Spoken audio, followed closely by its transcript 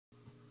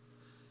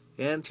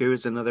And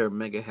here's another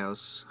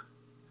Megahouse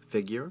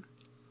figure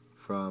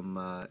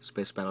from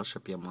Space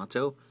Battleship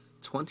Yamato,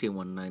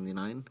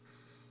 $21.99.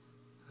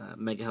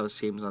 Megahouse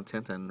seems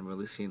intent on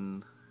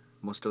releasing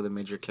most of the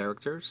major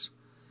characters.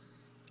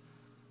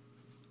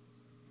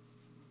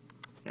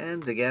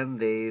 And again,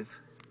 they've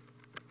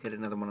hit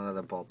another one out of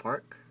the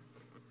ballpark,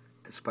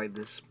 despite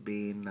this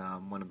being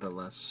one of the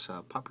less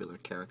popular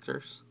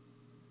characters.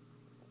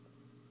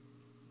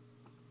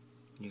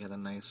 You got a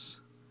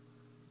nice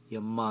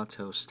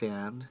Yamato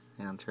stand,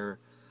 and her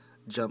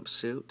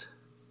jumpsuit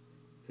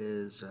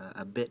is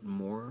a bit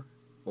more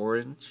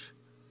orange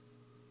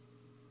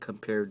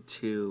compared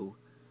to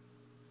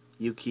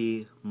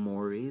Yuki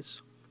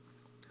Mori's.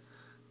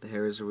 The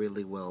hair is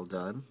really well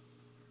done.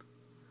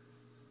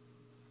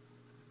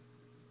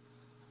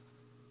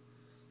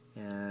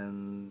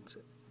 And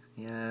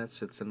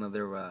yes, it's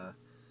another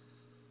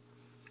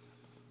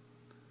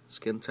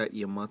skin-tight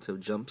Yamato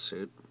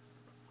jumpsuit.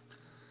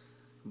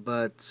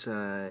 But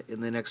in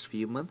the next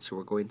few months,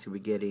 we're going to be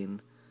getting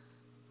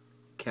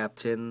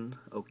Captain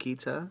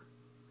Okita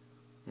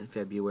in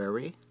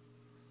February,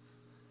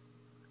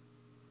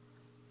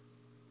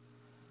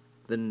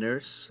 the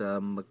nurse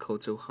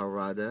Makoto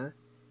Harada,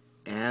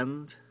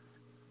 and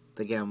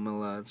the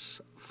Gamila's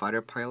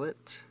fighter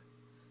pilot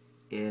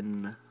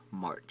in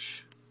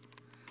March.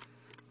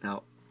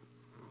 Now,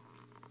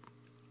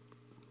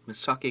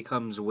 Misaki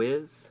comes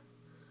with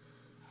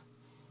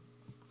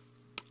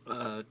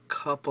a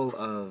couple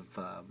of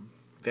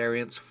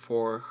variants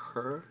for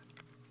her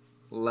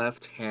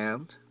left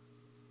hand.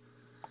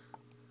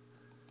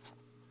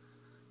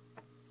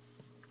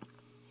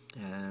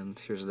 And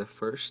here's the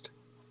first.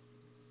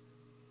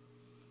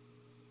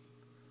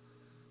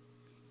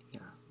 Yeah.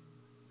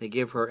 They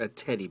give her a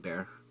teddy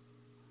bear.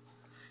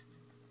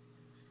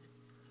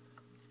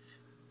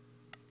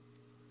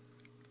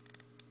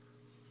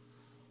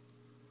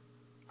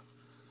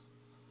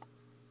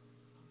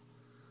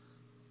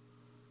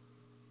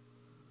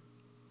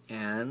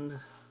 And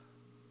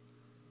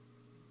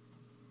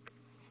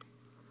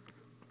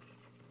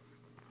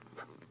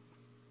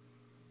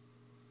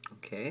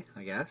okay,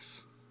 I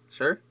guess.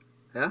 Sure?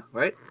 Yeah,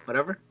 right?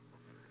 Whatever.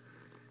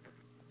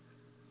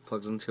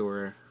 Plugs into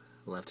her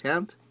left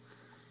hand.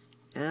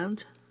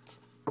 And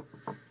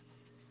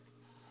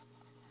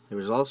there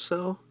was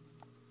also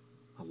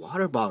a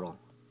water bottle.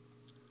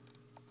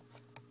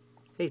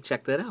 Hey,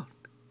 check that out.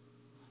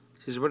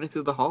 She's running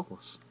through the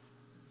halls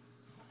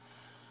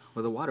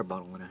with a water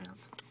bottle in her hand.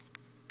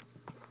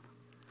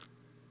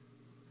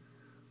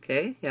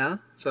 Okay, yeah,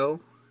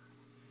 so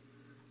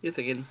you're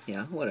thinking,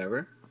 yeah,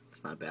 whatever.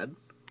 It's not bad.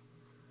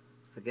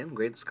 Again,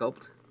 great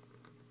sculpt.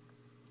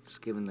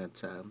 Just giving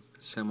that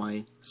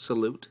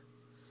semi-salute.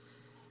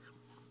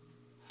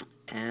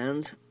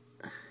 And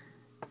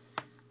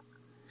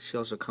she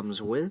also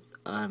comes with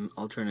an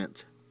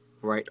alternate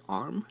right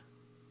arm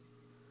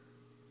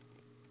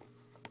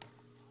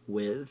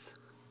with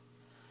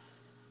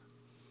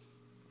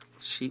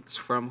sheets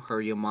from her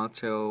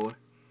Yamato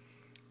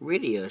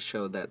radio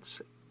show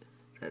that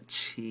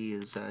she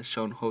is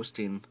shown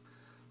hosting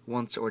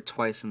once or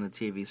twice in the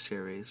TV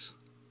series.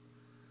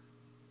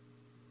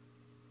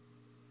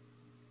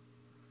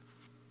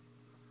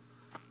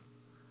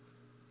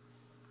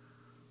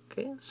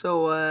 Okay,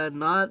 so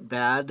not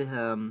bad.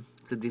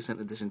 It's a decent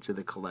addition to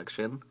the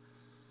collection.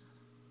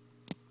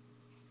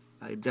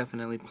 I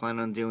definitely plan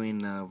on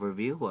doing a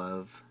review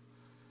of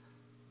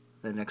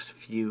the next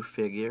few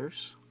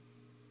figures.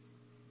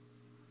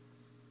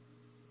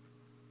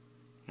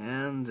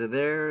 And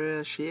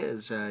there she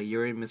is,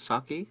 Yuria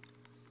Misaki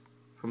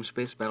from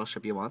Space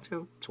Battleship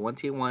Yamato,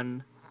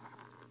 $21.99.